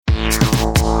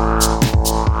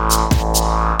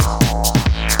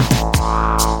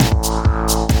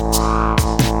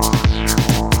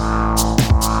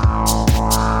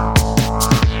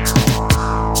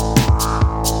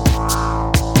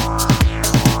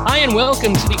and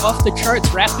welcome to the Off the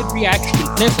Charts Rapid Reaction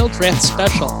NFL Draft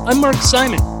Special. I'm Mark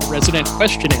Simon, resident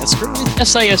question asker with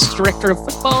SIS Director of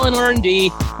Football and R&D,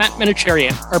 Matt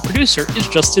Minicherian. Our producer is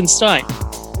Justin Stein.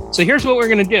 So here's what we're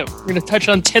going to do. We're going to touch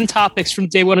on 10 topics from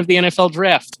day one of the NFL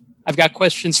Draft. I've got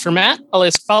questions for Matt. I'll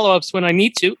ask follow-ups when I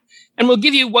need to, and we'll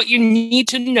give you what you need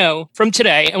to know from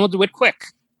today, and we'll do it quick.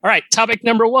 All right, topic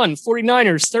number 1,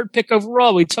 49ers, third pick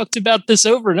overall. We talked about this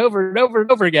over and over and over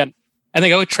and over again. And they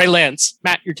go with Trey Lance.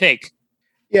 Matt, your take.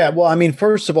 Yeah, well, I mean,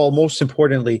 first of all, most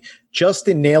importantly,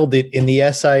 Justin nailed it in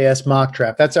the SIS mock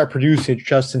draft. That's our producer,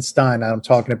 Justin Stein, I'm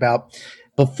talking about.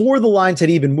 Before the lines had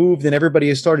even moved and everybody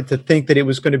has started to think that it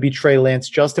was going to be Trey Lance,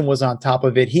 Justin was on top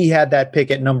of it. He had that pick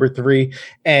at number 3.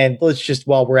 And let's just,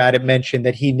 while we're at it, mention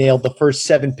that he nailed the first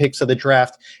 7 picks of the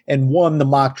draft and won the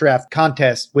mock draft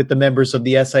contest with the members of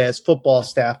the SIS football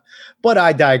staff. But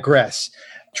I digress.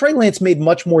 Trey Lance made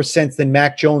much more sense than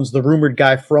Mac Jones, the rumored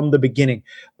guy from the beginning.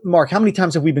 Mark, how many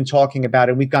times have we been talking about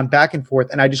it? We've gone back and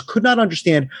forth, and I just could not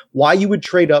understand why you would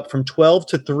trade up from 12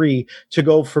 to 3 to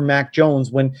go for Mac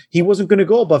Jones when he wasn't going to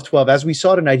go above 12. As we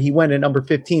saw tonight, he went at number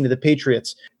 15 to the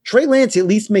Patriots. Trey Lance at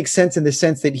least makes sense in the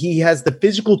sense that he has the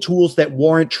physical tools that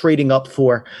warrant trading up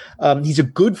for. He's a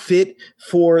good fit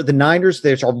for the Niners.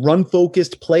 There's a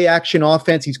run-focused play-action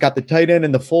offense. He's got the tight end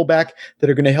and the fullback that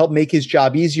are going to help make his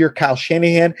job easier. Kyle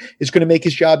Shanahan is going to make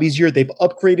his job easier. They've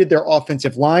upgraded their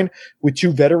offensive line with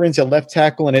 2 veterans at left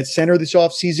tackle and at center this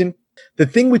offseason. The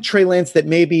thing with Trey Lance that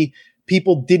maybe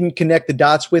people didn't connect the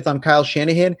dots with on Kyle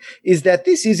Shanahan is that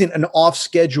this isn't an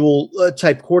off-schedule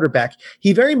type quarterback.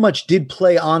 He very much did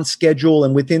play on schedule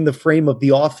and within the frame of the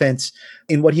offense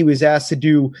in what he was asked to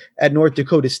do at North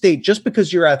Dakota State. Just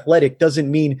because you're athletic doesn't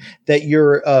mean that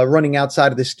you're running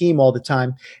outside of the scheme all the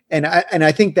time. And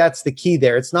I think that's the key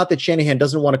there. It's not that Shanahan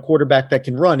doesn't want a quarterback that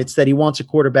can run. It's that he wants a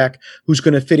quarterback who's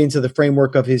going to fit into the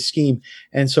framework of his scheme.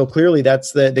 And so clearly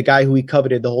that's the guy who he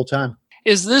coveted the whole time.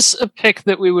 Is this a pick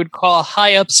that we would call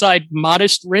high upside,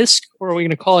 modest risk, or are we going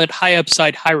to call it high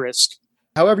upside, high risk?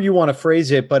 However you want to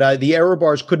phrase it, but the error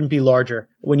bars couldn't be larger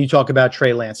when you talk about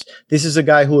Trey Lance. This is a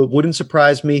guy who it wouldn't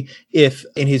surprise me if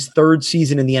in his 3rd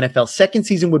season in the NFL, 2nd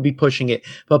season would be pushing it,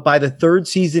 but by the 3rd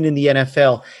season in the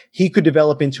NFL, he could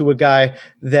develop into a guy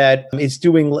that is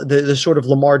doing the sort of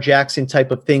Lamar Jackson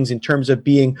type of things in terms of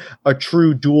being a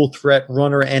true dual threat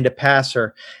runner and a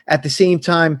passer. At the same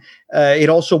time, it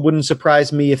also wouldn't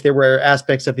surprise me if there were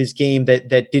aspects of his game that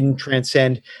didn't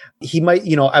transcend. He might,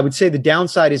 I would say the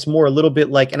downside is more a little bit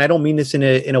like, and I don't mean this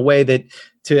in a way that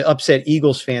to upset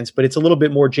Eagles fans, but it's a little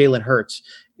bit more Jalen Hurts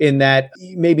in that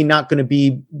maybe not going to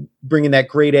be bringing that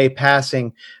grade A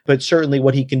passing, but certainly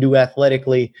what he can do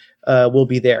athletically will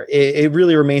be there. It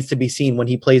really remains to be seen when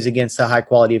he plays against a high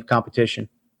quality of competition.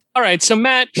 All right. So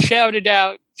Matt shouted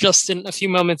out Justin a few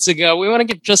moments ago. We want to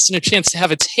give Justin a chance to have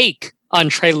a take on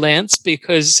Trey Lance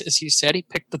because, as you said, he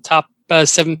picked the top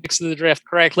 7 picks of the draft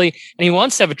correctly, and he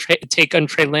wants to have a take on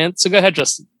Trey Lance. So go ahead,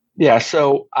 Justin. Yeah,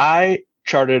 so I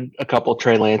charted a couple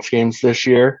Trey Lance games this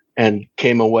year and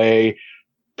came away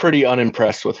pretty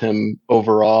unimpressed with him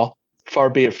overall. Far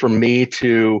be it from me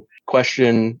to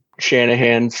question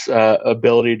Shanahan's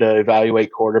ability to evaluate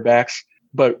quarterbacks,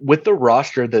 but with the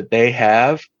roster that they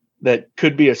have that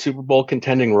could be a Super Bowl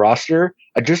contending roster,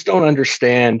 I just don't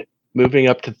understand moving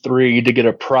up to 3 to get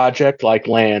a project like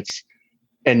Lance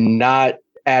and not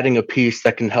adding a piece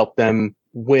that can help them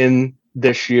win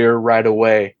this year right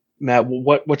away. Matt,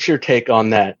 what's your take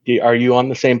on that? Are you on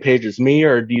the same page as me,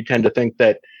 or do you tend to think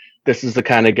that this is the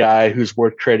kind of guy who's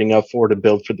worth trading up for to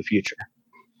build for the future?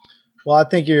 Well, I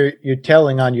think you're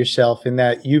telling on yourself in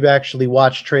that you've actually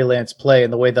watched Trey Lance play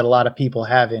in the way that a lot of people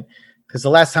haven't. Because the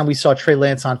last time we saw Trey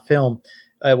Lance on film,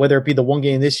 whether it be the one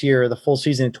game this year or the full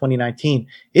season in 2019,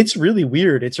 it's really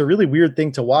weird. It's a really weird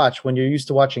thing to watch when you're used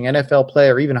to watching NFL play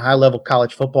or even high-level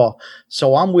college football.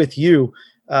 So I'm with you.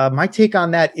 My take on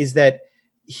that is that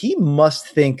he must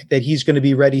think that he's going to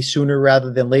be ready sooner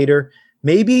rather than later.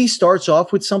 Maybe he starts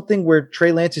off with something where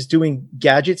Trey Lance is doing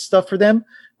gadget stuff for them,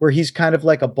 where he's kind of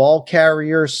like a ball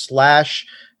carrier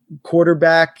 /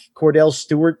 quarterback, Cordell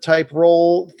Stewart type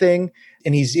role thing.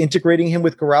 And he's integrating him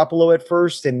with Garoppolo at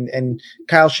first, and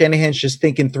Kyle Shanahan's just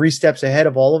thinking 3 steps ahead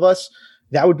of all of us.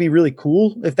 That would be really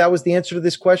cool if that was the answer to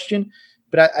this question.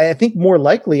 But I think more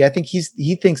likely, I think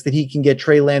he thinks that he can get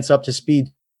Trey Lance up to speed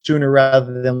sooner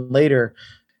rather than later.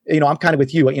 I'm kind of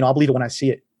with you. I'll believe it when I see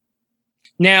it.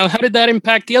 Now, how did that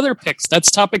impact the other picks? That's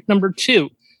topic number 2.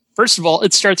 First of all,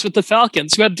 it starts with the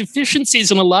Falcons, who have deficiencies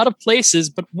in a lot of places,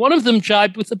 but one of them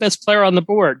jibed with the best player on the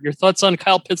board. Your thoughts on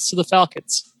Kyle Pitts to the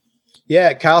Falcons?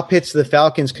 Yeah, Kyle Pitts to the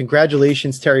Falcons.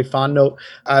 Congratulations, Terry Fontenot.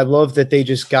 I love that they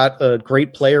just got a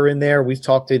great player in there. We've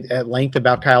talked at length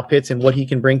about Kyle Pitts and what he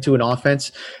can bring to an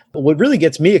offense. But what really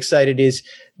gets me excited is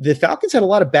the Falcons had a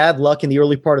lot of bad luck in the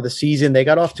early part of the season. They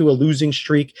got off to a losing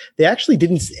streak. They actually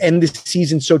didn't end the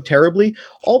season so terribly.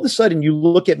 All of a sudden, you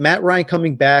look at Matt Ryan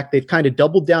coming back. They've kind of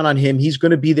doubled down on him. He's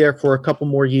going to be there for a couple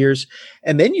more years.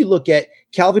 And then you look at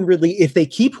Calvin Ridley. If they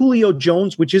keep Julio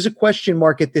Jones, which is a question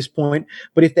mark at this point,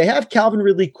 but if they have Calvin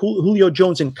Ridley, Julio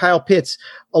Jones, and Kyle Pitts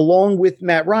along with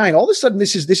Matt Ryan, all of a sudden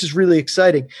this is really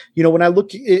exciting. You know, when I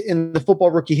look in the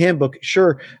Football Rookie Handbook,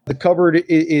 sure, the cupboard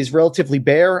is relatively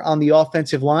bare on the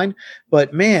offensive line,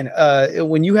 but man,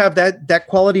 when you have that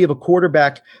quality of a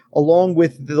quarterback along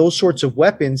with those sorts of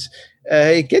weapons,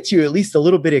 it gets you at least a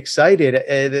little bit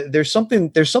excited. There's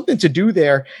something to do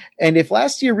there. And if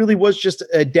last year really was just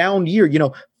a down year,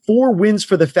 4 wins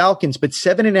for the Falcons, but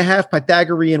 7.5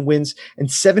 Pythagorean wins and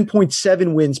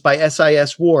 7.7 wins by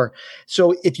SIS WAR.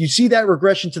 So if you see that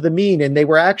regression to the mean, and they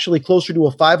were actually closer to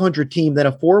a 500 team than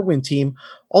a 4-win team,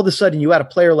 all of a sudden you had a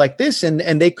player like this and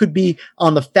they could be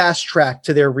on the fast track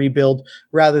to their rebuild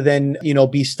rather than,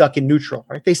 be stuck in neutral,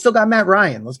 right? They still got Matt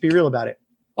Ryan. Let's be real about it.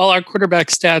 All our quarterback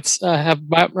stats have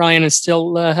Matt Ryan is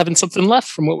still having something left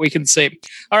from what we can see.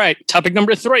 All right, topic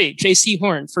number 3, J.C.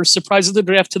 Horn, first surprise of the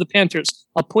draft to the Panthers.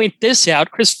 I'll point this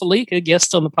out. Chris Felica, a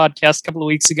guest on the podcast a couple of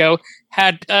weeks ago,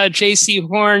 had J.C.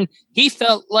 Horn. He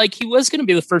felt like he was going to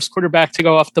be the first quarterback to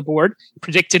go off the board.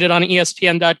 Predicted it on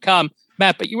ESPN.com.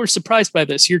 Matt, but you were surprised by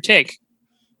this. Your take?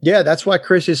 Yeah, that's why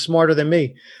Chris is smarter than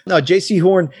me. No, J.C.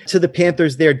 Horn to the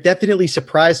Panthers there definitely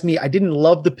surprised me. I didn't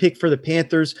love the pick for the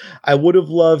Panthers. I would have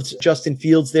loved Justin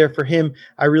Fields there for him.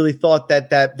 I really thought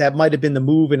that might have been the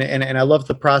move, and I love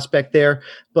the prospect there.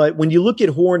 But when you look at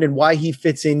Horn and why he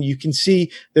fits in, you can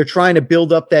see they're trying to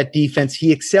build up that defense.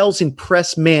 He excels in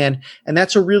press man, and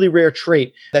that's a really rare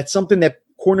trait. That's something that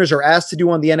corners are asked to do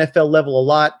on the NFL level a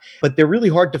lot, but they're really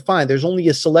hard to find. There's only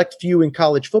a select few in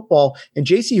college football, and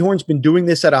J.C. Horn's been doing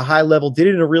this at a high level, did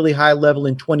it at a really high level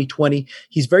in 2020.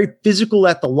 He's very physical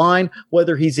at the line,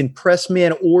 whether he's in press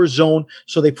man or zone,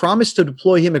 so they promise to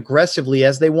deploy him aggressively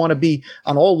as they want to be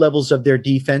on all levels of their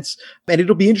defense. And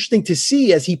it'll be interesting to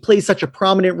see as he plays such a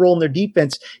prominent role in their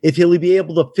defense if he'll be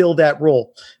able to fill that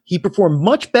role. He performed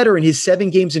much better in his 7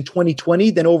 games in 2020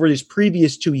 than over his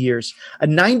previous 2 years. A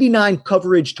 99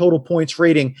 coverage total points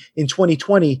rating in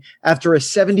 2020 after a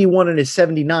 71 and a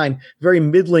 79, very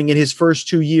middling in his first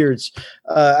 2 years.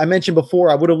 I mentioned before,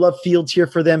 I would have loved Fields here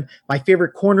for them. My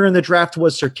favorite corner in the draft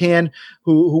was Surtain,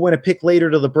 who went a pick later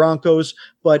to the Broncos.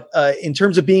 But in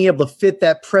terms of being able to fit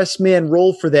that press man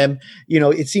role for them,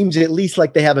 it seems at least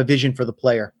like they have a vision for the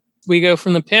player. We go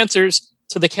from the Panthers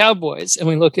to the Cowboys, and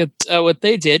we look at what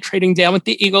they did, trading down with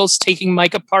the Eagles, taking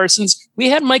Micah Parsons. We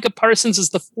had Micah Parsons as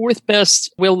the 4th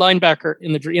best will linebacker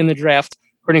in the draft,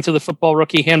 according to the Football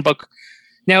Rookie Handbook.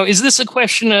 Now, is this a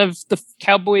question of the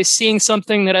Cowboys seeing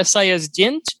something that SIS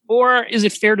didn't, or is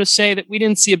it fair to say that we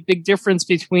didn't see a big difference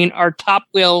between our top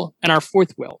will and our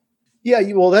 4th will? Yeah,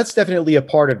 well, that's definitely a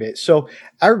part of it. So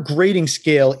our grading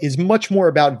scale is much more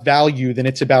about value than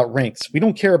it's about ranks. We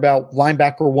don't care about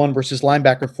linebacker 1 versus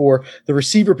linebacker 4. The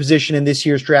receiver position in this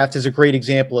year's draft is a great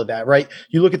example of that, right?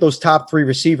 You look at those top 3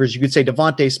 receivers, you could say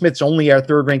Devontae Smith's only our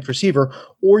 3rd ranked receiver,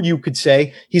 or you could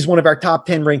say he's one of our top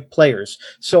 10 ranked players.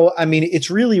 So, I mean,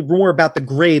 it's really more about the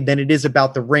grade than it is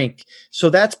about the rank. So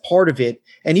that's part of it.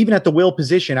 And even at the will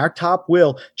position, our top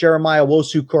will, Jeremiah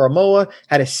Wosu-Koramoah,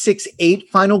 had a 6.8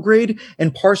 final grade,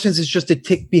 and Parsons is just a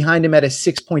tick behind him at a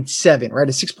 6.7, right?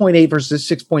 A 6.8 versus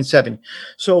 6.7.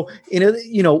 So,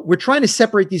 we're trying to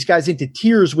separate these guys into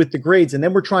tiers with the grades, and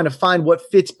then we're trying to find what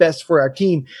fits best for our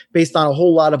team based on a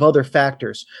whole lot of other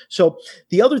factors. So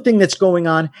the other thing that's going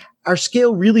on, our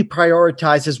scale really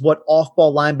prioritizes what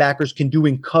off-ball linebackers can do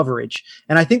in coverage.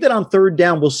 And I think that on 3rd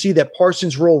down, we'll see that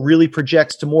Parsons' role really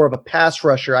projects to more of a pass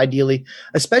rusher, ideally,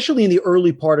 especially in the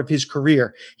early part of his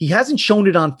career. He hasn't shown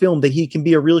it on film that he can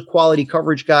be a really quality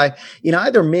coverage guy in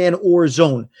either man or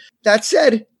zone. That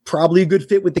said, probably a good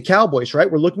fit with the Cowboys,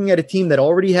 right? We're looking at a team that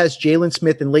already has Jalen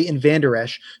Smith and Leighton Vander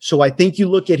Esch. So I think you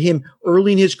look at him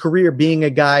early in his career being a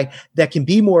guy that can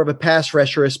be more of a pass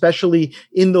rusher, especially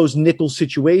in those nickel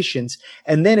situations.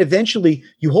 And then eventually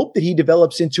you hope that he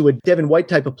develops into a Devin White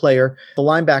type of player, the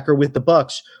linebacker with the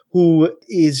Bucks, who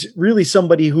is really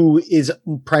somebody who is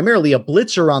primarily a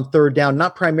blitzer on 3rd down,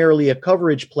 not primarily a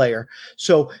coverage player.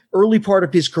 So early part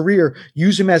of his career,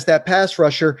 use him as that pass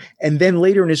rusher. And then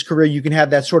later in his career, you can have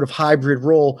that sort of hybrid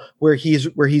role where he's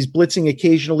blitzing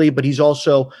occasionally, but he's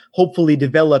also hopefully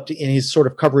developed in his sort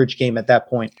of coverage game at that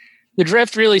point. The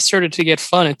draft really started to get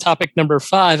fun at topic number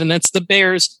 5, and that's the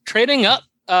Bears trading up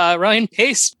Ryan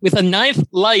Pace with a 9th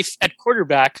life at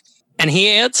quarterback. And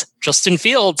he adds Justin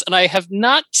Fields. And I have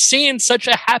not seen such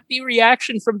a happy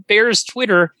reaction from Bears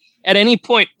Twitter at any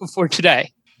point before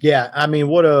today. Yeah, I mean,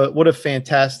 what a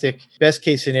fantastic best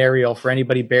case scenario for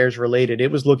anybody Bears related.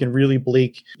 It was looking really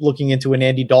bleak, looking into an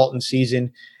Andy Dalton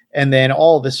season. And then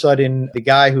all of a sudden, the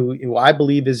guy who I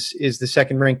believe is the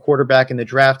second ranked quarterback in the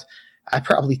draft, I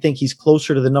probably think he's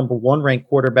closer to the number 1 ranked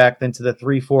quarterback than to the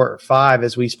 3, 4, or 5,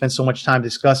 as we spent so much time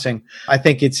discussing. I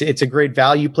think it's a great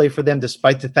value play for them,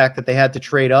 despite the fact that they had to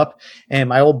trade up. And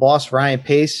my old boss, Ryan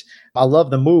Pace, I love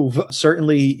the move.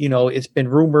 Certainly, it's been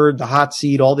rumored, the hot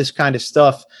seat, all this kind of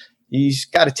stuff. He's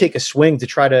got to take a swing to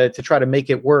try to make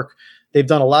it work. They've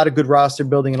done a lot of good roster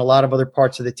building in a lot of other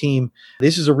parts of the team.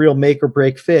 This is a real make or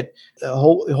break fit.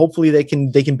 Hopefully they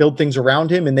can build things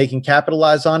around him and they can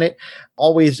capitalize on it.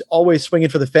 Always swinging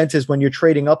for the fences when you're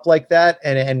trading up like that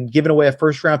and giving away a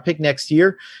first round pick next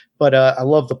year. But I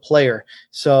love the player.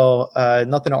 So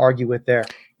nothing to argue with there.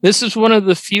 This is one of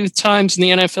the few times in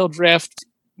the NFL draft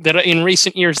that in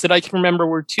recent years that I can remember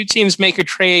where two teams make a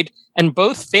trade and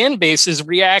both fan bases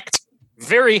react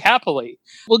very happily.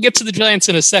 We'll get to the Giants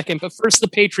in a second, but first the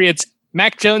Patriots.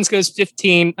 Mac Jones goes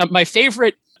 15. My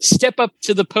favorite step up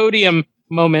to the podium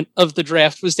moment of the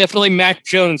draft was definitely Mac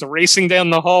Jones racing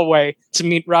down the hallway to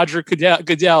meet Roger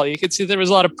Goodell. You could see there was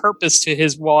a lot of purpose to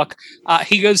his walk.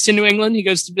 He goes to New England. He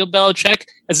goes to Bill Belichick.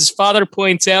 As his father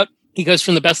points out, he goes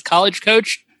from the best college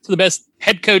coach to the best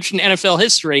head coach in NFL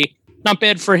history. Not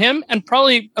bad for him, and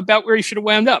probably about where he should have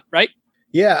wound up, right?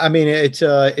 Yeah, I mean,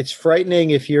 it's frightening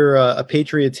if you're a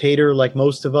Patriots hater like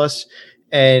most of us,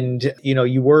 and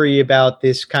you worry about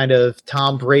this kind of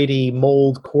Tom Brady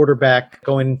mold quarterback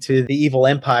going to the evil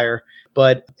empire.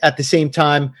 But at the same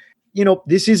time,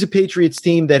 this is a Patriots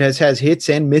team that has hits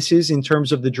and misses in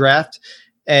terms of the draft,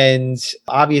 and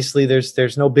obviously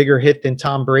there's no bigger hit than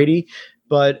Tom Brady.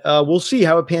 But we'll see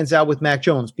how it pans out with Mac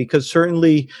Jones, because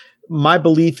certainly my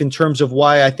belief in terms of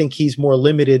why I think he's more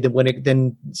limited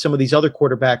than some of these other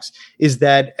quarterbacks is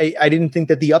that I didn't think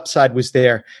that the upside was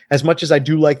there. As much as I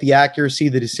do like the accuracy,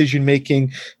 the decision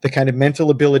making, the kind of mental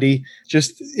ability,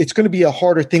 just it's going to be a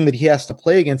harder thing that he has to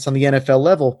play against on the NFL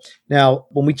level. Now,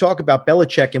 when we talk about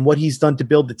Belichick and what he's done to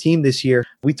build the team this year,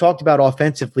 we talked about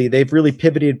offensively. They've really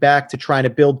pivoted back to trying to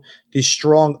build this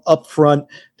strong up front,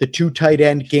 the 2 tight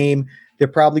end game. They're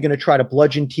probably going to try to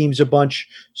bludgeon teams a bunch.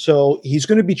 So he's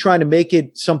going to be trying to make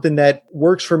it something that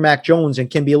works for Mac Jones and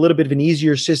can be a little bit of an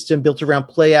easier system built around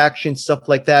play action, stuff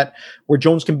like that, where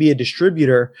Jones can be a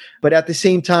distributor. But at the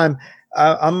same time,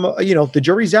 the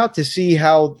jury's out to see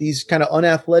how these kind of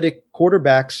unathletic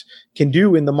quarterbacks can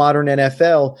do in the modern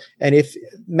NFL. And if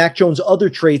Mac Jones'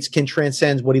 other traits can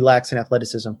transcend what he lacks in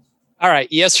athleticism. All right.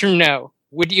 Yes or no?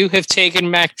 Would you have taken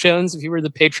Mac Jones if you were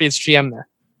the Patriots GM there?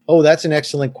 Oh, that's an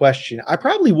excellent question. I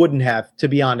probably wouldn't have, to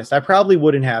be honest. I probably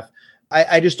wouldn't have.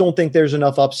 I just don't think there's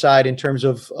enough upside in terms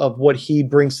of what he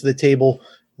brings to the table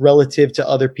relative to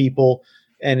other people.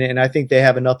 And I think they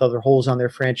have enough other holes on their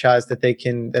franchise that they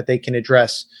can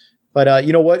address. But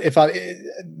you know what?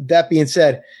 That being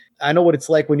said, I know what it's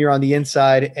like when you're on the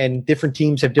inside and different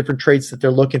teams have different traits that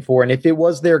they're looking for. And if it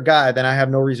was their guy, then I have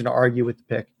no reason to argue with the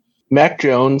pick. Mac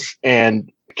Jones and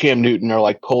Cam Newton are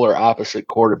like polar opposite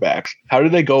quarterbacks. How do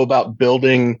they go about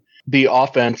building the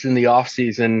offense in the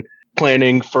offseason,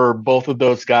 planning for both of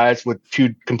those guys with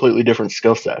 2 completely different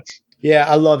skill sets? Yeah,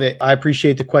 I love it. I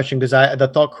appreciate the question because the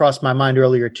thought crossed my mind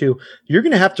earlier too. You're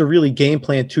going to have to really game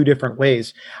plan 2 different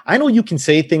ways. I know you can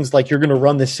say things like you're going to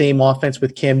run the same offense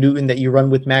with Cam Newton that you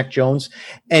run with Mac Jones.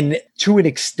 And to an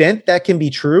extent that can be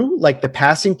true. Like the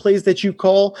passing plays that you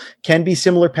call can be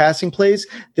similar passing plays.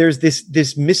 There's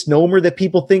this misnomer that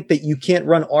people think that you can't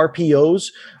run RPOs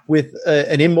with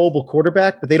an immobile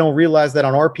quarterback, but they don't realize that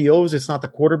on RPOs, it's not the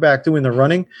quarterback doing the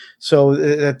running. So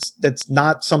that's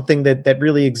not something that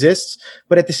really exists.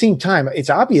 But at the same time, it's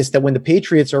obvious that when the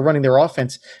Patriots are running their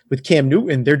offense with Cam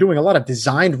Newton, they're doing a lot of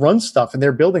designed run stuff, and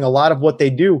they're building a lot of what they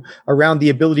do around the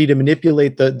ability to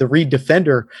manipulate the read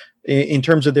defender in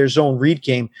terms of their zone read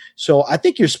game. So I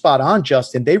think you're spot on,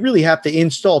 Justin. They really have to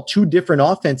install 2 different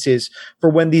offenses for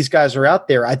when these guys are out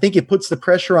there. I think it puts the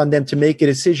pressure on them to make a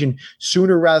decision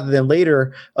sooner rather than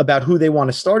later about who they want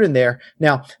to start in there.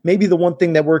 Now, maybe the one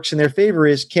thing that works in their favor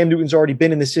is Cam Newton's already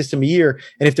been in the system a year.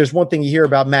 And if there's one thing you hear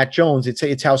about Mac Jones,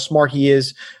 it's how smart he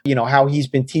is, how he's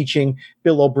been teaching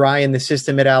Bill O'Brien the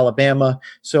system at Alabama.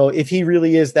 So if he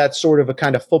really is that sort of a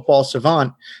kind of football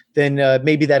savant, then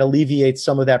maybe that alleviates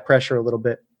some of that pressure a little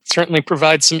bit. Certainly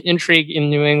provides some intrigue in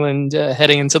New England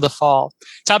heading into the fall.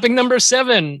 Topic number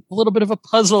 7, a little bit of a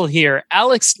puzzle here.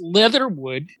 Alex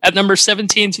Leatherwood at number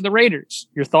 17 to the Raiders.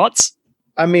 Your thoughts?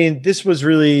 I mean, this was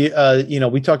really,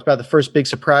 we talked about the first big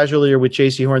surprise earlier with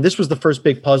J.C. Horn. This was the first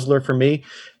big puzzler for me.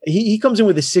 He comes in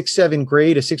with a 6.7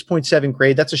 grade, a 6.7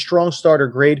 grade. That's a strong starter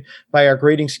grade by our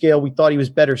grading scale. We thought he was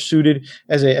better suited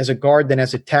as a guard than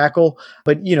as a tackle.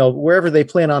 But, wherever they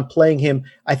plan on playing him,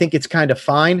 I think it's kind of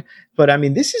fine. But I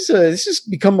mean, this has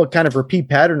become a kind of repeat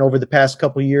pattern over the past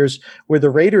couple of years where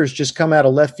the Raiders just come out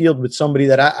of left field with somebody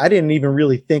that I didn't even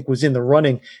really think was in the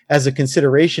running as a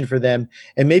consideration for them.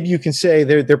 And maybe you can say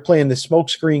they're playing the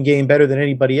smokescreen game better than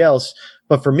anybody else.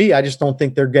 But for me, I just don't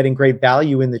think they're getting great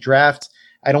value in the draft.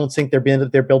 I don't think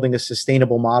they're building a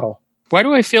sustainable model. Why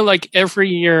do I feel like every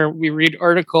year we read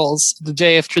articles the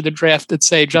day after the draft that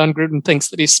say John Gruden thinks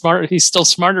that he's smart, he's still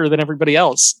smarter than everybody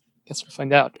else? Guess we'll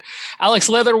find out. Alex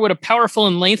Leatherwood, a powerful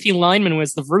and lengthy lineman,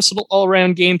 was the versatile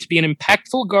all-around game to be an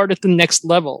impactful guard at the next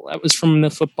level. That was from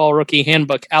the Football Rookie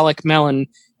Handbook, Alec Mallon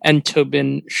and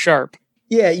Tobin Sharp.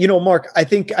 Yeah, Mark, I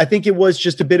think it was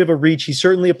just a bit of a reach. He's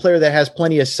certainly a player that has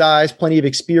plenty of size, plenty of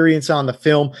experience on the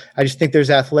film. I just think there's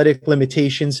athletic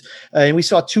limitations. And we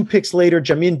saw 2 picks later,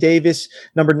 Jamin Davis,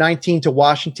 number 19 to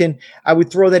Washington. I would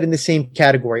throw that in the same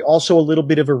category. Also a little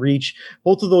bit of a reach.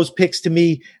 Both of those picks to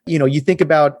me, you think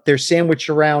about they're sandwiched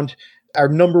around our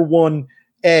number 1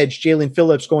 edge, Jalen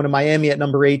Phillips, going to Miami at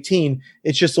number 18.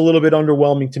 It's just a little bit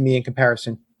underwhelming to me in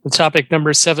comparison. The topic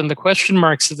number 7, the question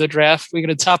marks of the draft. We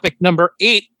got a topic number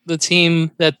 8, the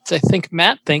team that I think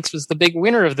Matt thinks was the big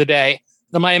winner of the day,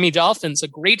 the Miami Dolphins. A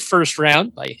great first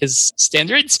round by his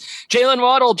standards. Jalen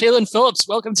Waddle, Jalen Phillips,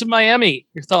 welcome to Miami.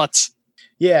 Your thoughts?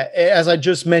 Yeah, as I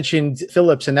just mentioned,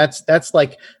 Phillips, and that's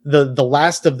like the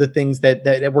last of the things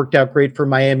that worked out great for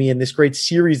Miami in this great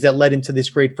series that led into this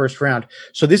great first round.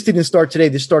 So this didn't start today.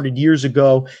 This started years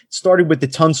ago. It started with the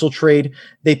Tunsil trade.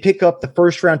 They pick up the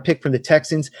first round pick from the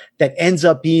Texans that ends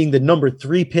up being the number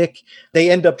 3 pick.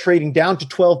 They end up trading down to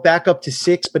 12, back up to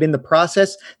 6, but in the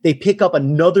process, they pick up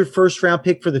another first round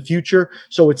pick for the future.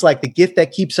 So it's like the gift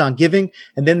that keeps on giving.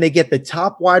 And then they get the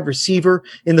top wide receiver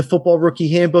in the Football Rookie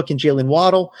Handbook in Jalen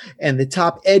Waddle, and the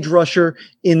top edge rusher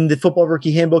in the Football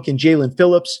Rookie Handbook in Jalen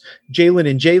Phillips.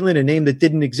 Jalen, a name that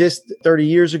didn't exist 30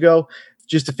 years ago.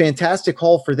 Just a fantastic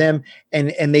haul for them.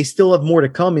 And they still have more to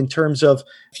come in terms of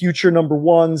future number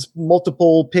 1s,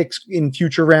 multiple picks in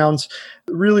future rounds.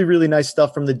 Really, really nice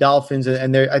stuff from the Dolphins.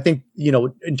 And I think,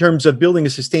 in terms of building a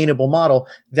sustainable model,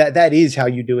 that is how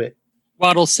you do it.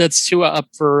 Waddle sets Tua up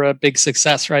for a big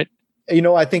success, right?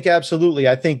 I think absolutely.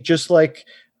 I think just like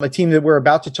a team that we're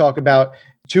about to talk about,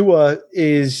 Tua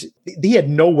he had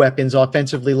no weapons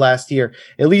offensively last year.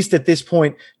 At least at this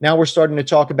point, now we're starting to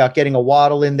talk about getting a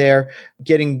Waddle in there,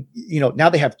 now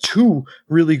they have 2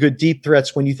 really good deep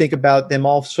threats when you think about them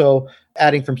also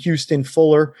adding from Houston,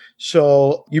 Fuller.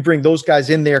 So you bring those guys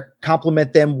in there,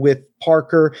 complement them with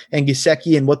Parker and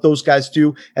Gesicki and what those guys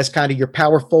do as kind of your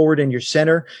power forward and your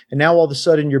center. And now all of a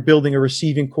sudden you're building a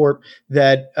receiving corp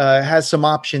that has some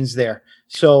options there.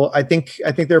 So I think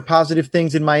there are positive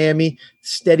things in Miami.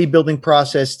 Steady building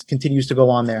process continues to go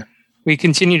on there. We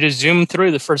continue to zoom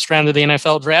through the first round of the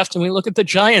NFL draft, and we look at the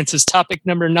Giants as topic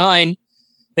number 9.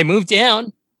 They move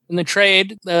down in the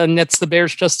trade, nets the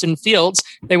Bears' Justin Fields.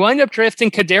 They wind up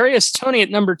drafting Kadarius Toney at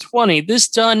number 20. This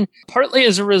done partly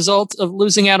as a result of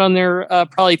losing out on their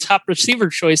probably top receiver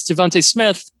choice, Devontae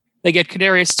Smith. They get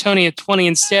Kadarius Toney at 20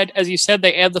 instead. As you said,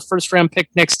 they add the first-round pick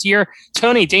next year.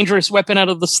 Toney, dangerous weapon out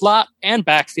of the slot and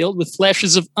backfield with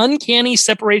flashes of uncanny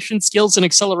separation skills and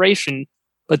acceleration,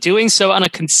 but doing so on a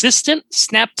consistent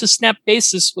snap-to-snap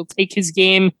basis will take his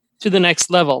game to the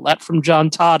next level. That from John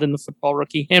Todd in the Football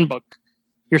Rookie Handbook.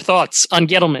 Your thoughts on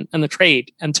Gettleman and the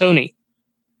trade and Toney?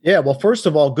 Yeah, well, first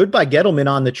of all, goodbye Gettleman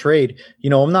on the trade.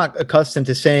 I'm not accustomed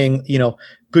to saying,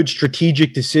 good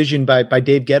strategic decision by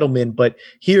Dave Gettleman, but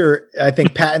here I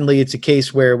think patently it's a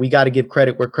case where we got to give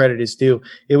credit where credit is due.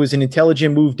 It was an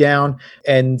intelligent move down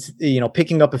and,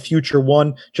 picking up a future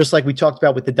 1, just like we talked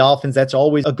about with the Dolphins. That's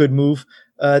always a good move.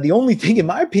 The only thing, in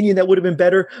my opinion, that would have been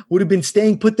better would have been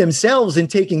staying put themselves and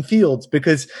taking Fields,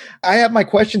 because I have my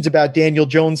questions about Daniel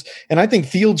Jones, and I think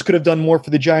Fields could have done more for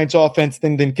the Giants offense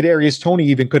than Kadarius Toney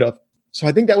even could have. So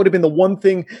I think that would have been the one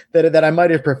thing that I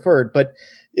might have preferred. But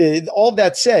all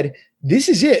that said, this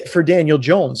is it for Daniel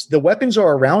Jones. The weapons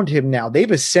are around him now.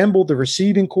 They've assembled the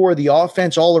receiving core, the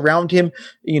offense all around him.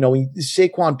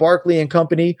 Saquon Barkley and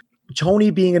company.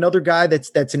 Toney being another guy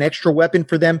that's an extra weapon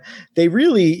for them. They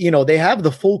really, they have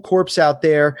the full corpse out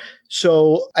there.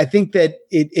 So I think that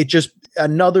it just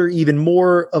another even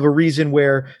more of a reason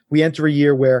where we enter a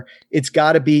year where it's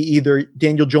got to be either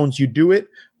Daniel Jones, you do it,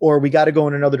 or we got to go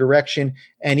in another direction.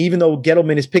 And even though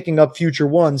Gettleman is picking up future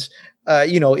 1s,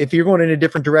 if you're going in a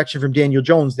different direction from Daniel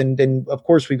Jones, then of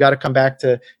course we've got to come back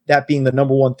to that being the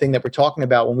number one thing that we're talking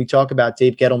about when we talk about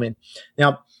Dave Gettleman.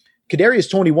 Now,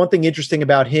 Kadarius Toney, one thing interesting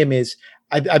about him is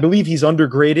I believe he's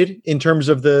undergraded in terms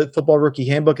of the Football Rookie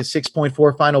Handbook, a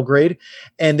 6.4 final grade.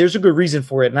 And there's a good reason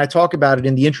for it. And I talk about it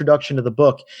in the introduction to the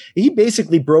book. He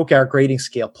basically broke our grading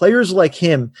scale. Players like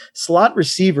him, slot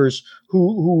receivers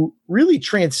who really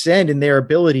transcend in their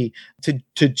ability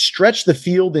to stretch the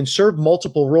field and serve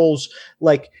multiple roles.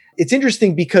 Like, it's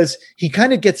interesting because he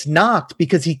kind of gets knocked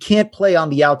because he can't play on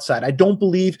the outside.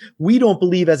 We don't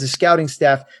believe as a scouting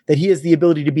staff that he has the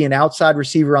ability to be an outside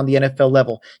receiver on the NFL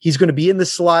level. He's going to be in the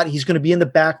slot. He's going to be in the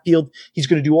backfield. He's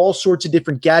going to do all sorts of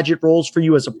different gadget roles for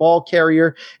you as a ball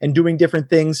carrier and doing different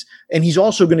things. And he's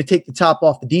also going to take the top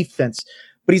off the defense.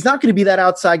 But he's not going to be that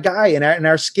outside guy, and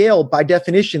our scale, by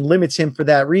definition, limits him for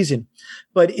that reason.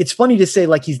 But it's funny to say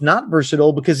like he's not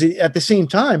versatile because at the same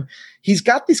time, he's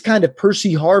got this kind of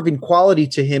Percy Harvin quality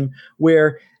to him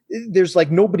where there's like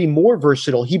nobody more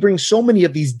versatile. He brings so many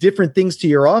of these different things to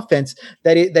your offense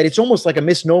that it's almost like a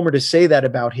misnomer to say that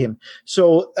about him.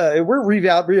 So we're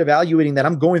reevaluating that.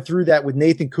 I'm going through that with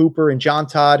Nathan Cooper and John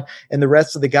Todd and the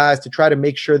rest of the guys to try to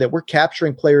make sure that we're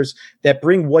capturing players that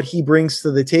bring what he brings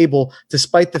to the table,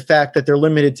 despite the fact that they're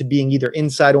limited to being either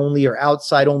inside only or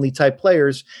outside only type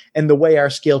players, and the way our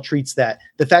scale treats that.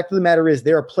 The fact of the matter is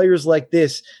there are players like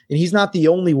this, and he's not the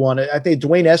only one. I think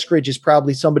Dwayne Eskridge is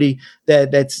probably somebody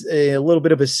that's a little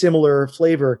bit of a similar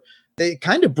flavor. They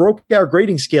kind of broke our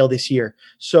grading scale this year.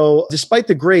 So despite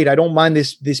the grade, I don't mind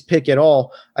this pick at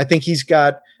all. I think he's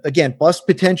got, again, bust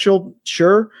potential,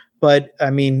 sure, but I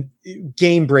mean,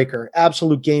 game breaker,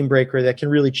 absolute game breaker that can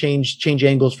really change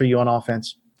angles for you on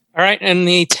offense. All right. And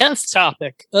the 10th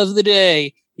topic of the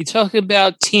day, you talk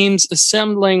about teams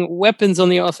assembling weapons on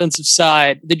the offensive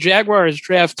side. The Jaguars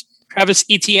draft Travis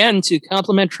Etienne to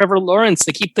complement Trevor Lawrence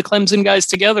to keep the Clemson guys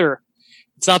together.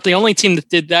 It's not the only team that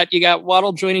did that. You got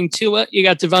Waddle joining Tua. You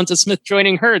got Devonta Smith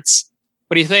joining Hurts.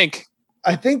 What do you think?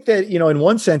 I think that, in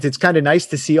one sense, it's kind of nice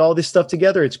to see all this stuff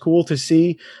together. It's cool to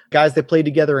see guys that played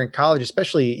together in college,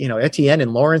 especially, Etienne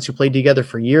and Lawrence, who played together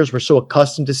for years. We're so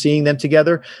accustomed to seeing them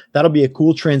together. That'll be a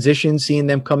cool transition, seeing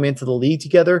them come into the league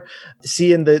together,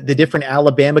 seeing the different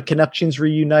Alabama connections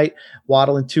reunite,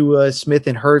 Waddle and Tua, Smith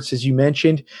and Hurts, as you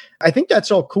mentioned. I think that's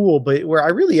all cool, but where I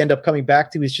really end up coming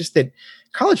back to is just that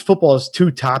college football is too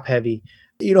top heavy.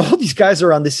 All these guys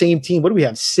are on the same team. What do we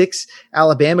have? 6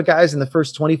 Alabama guys in the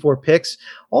first 24 picks.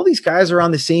 All these guys are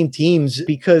on the same teams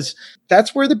because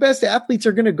that's where the best athletes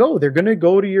are going to go. They're going to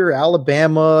go to your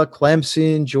Alabama,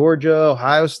 Clemson, Georgia,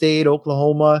 Ohio State,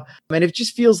 Oklahoma. And it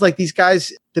just feels like these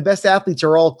guys, the best athletes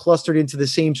are all clustered into the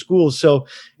same schools. So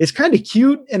it's kind of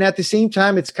cute. And at the same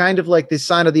time, it's kind of like this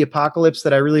sign of the apocalypse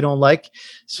that I really don't like.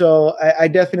 So I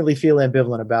definitely feel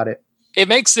ambivalent about it. It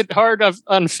makes it hard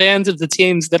on fans of the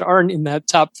teams that aren't in that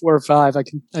top 4 or 5.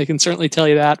 I can certainly tell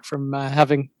you that from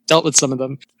having dealt with some of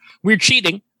them. We're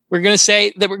cheating. We're going to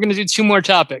say that we're going to do 2 more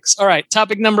topics. All right.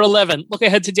 Topic number 11. Look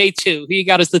ahead to day 2. Who you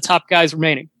got as the top guys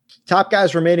remaining? Top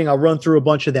guys remaining, I'll run through a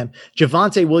bunch of them.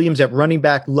 Javonte Williams at running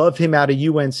back, love him out of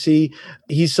UNC.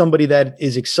 He's somebody that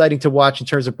is exciting to watch in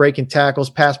terms of breaking tackles,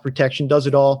 pass protection, does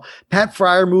it all. Pat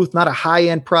Freiermuth, not a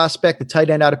high-end prospect, the tight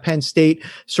end out of Penn State,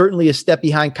 certainly a step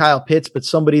behind Kyle Pitts, but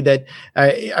somebody that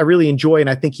I really enjoy, and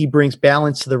I think he brings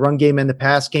balance to the run game and the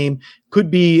pass game. Could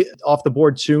be off the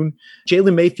board soon.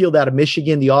 Jalen Mayfield out of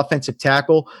Michigan, the offensive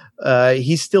tackle.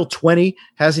 He's still 20,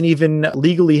 hasn't even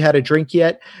legally had a drink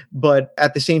yet. But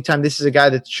at the same time, this is a guy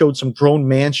that showed some grown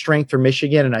man strength for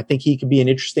Michigan. And I think he could be an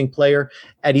interesting player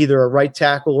at either a right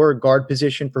tackle or a guard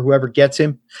position for whoever gets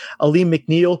him. Aleem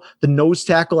McNeil, the nose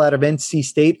tackle out of NC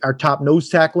State, our top nose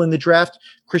tackle in the draft.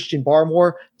 Christian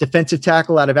Barmore, defensive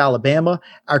tackle out of Alabama,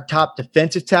 our top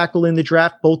defensive tackle in the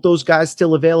draft. Both those guys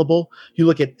still available. You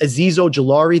look at Azeez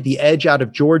Ojulari, the edge out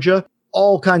of Georgia,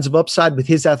 all kinds of upside with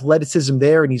his athleticism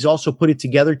there. And he's also put it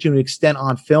together to an extent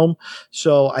on film.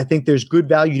 So I think there's good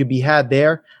value to be had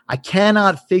there. I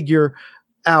cannot figure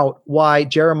out why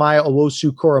Jeremiah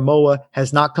Owusu-Koramoah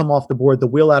has not come off the board. The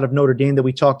Will out of Notre Dame that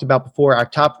we talked about before, our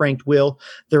top ranked Will.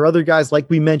 There are other guys like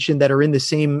we mentioned that are in the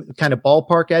same kind of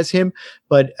ballpark as him.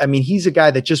 But I mean, he's a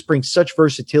guy that just brings such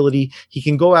versatility. He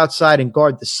can go outside and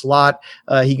guard the slot.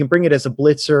 He can bring it as a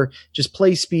blitzer, just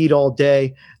play speed all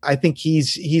day. I think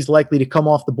he's likely to come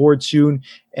off the board soon.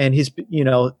 And his,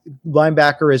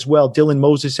 linebacker as well, Dylan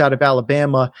Moses out of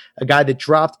Alabama, a guy that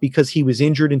dropped because he was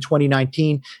injured in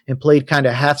 2019 and played kind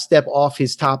of half step off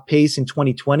his top pace in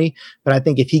 2020. But I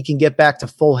think if he can get back to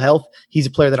full health, he's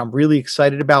a player that I'm really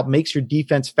excited about, makes your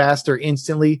defense faster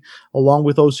instantly, along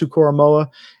with Owusu-Koramoah.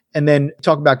 And then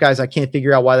talk about guys I can't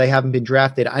figure out why they haven't been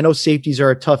drafted. I know safeties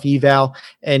are a tough eval,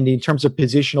 and in terms of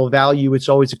positional value, it's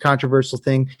always a controversial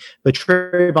thing. But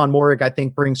Trayvon Moehrig, I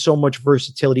think, brings so much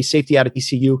versatility. Safety out of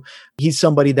TCU. He's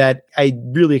somebody that I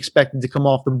really expected to come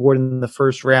off the board in the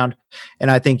first round, and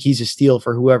I think he's a steal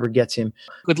for whoever gets him.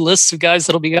 Good lists of guys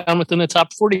that'll be gone within the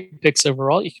top 40 picks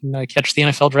overall. You can catch the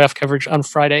NFL draft coverage on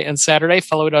Friday and Saturday.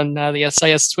 Follow it on the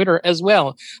SIS Twitter as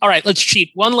well. All right, let's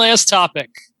cheat. One last topic.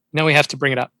 Now we have to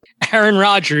bring it up. Aaron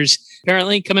Rodgers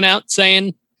apparently coming out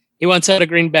saying he wants out of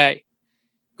Green Bay.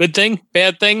 Good thing?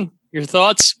 Bad thing? Your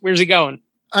thoughts? Where's he going?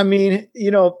 I mean,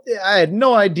 I had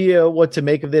no idea what to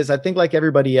make of this. I think like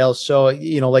everybody else. So,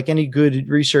 like any good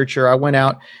researcher, I went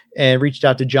out and reached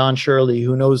out to John Shirley,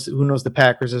 who knows the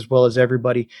Packers as well as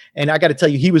everybody. And I got to tell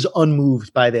you, he was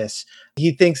unmoved by this.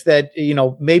 He thinks that,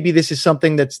 maybe this is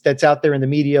something that's out there in the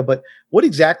media, but what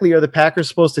exactly are the Packers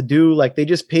supposed to do? Like, they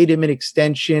just paid him an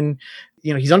extension.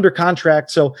 He's under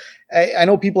contract. So I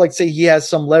know people like to say he has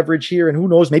some leverage here, and who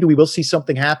knows, maybe we will see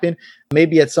something happen.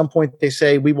 Maybe at some point they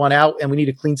say we want out and we need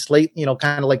a clean slate,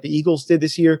 kind of like the Eagles did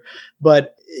this year.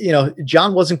 But,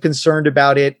 John wasn't concerned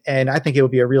about it. And I think it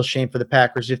would be a real shame for the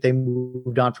Packers if they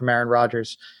moved on from Aaron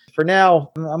Rodgers. For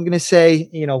now, I'm going to say,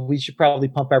 we should probably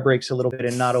pump our brakes a little bit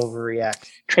and not overreact.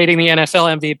 Trading the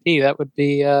NFL MVP, that would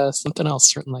be something else,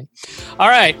 certainly. All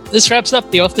right, this wraps up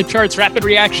the Off the Charts Rapid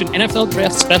Reaction NFL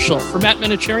Draft Special. For Matt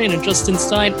Manocherian and Justin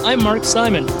Stein, I'm Mark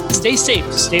Simon. Stay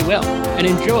safe, stay well, and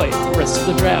enjoy the rest of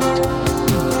the draft.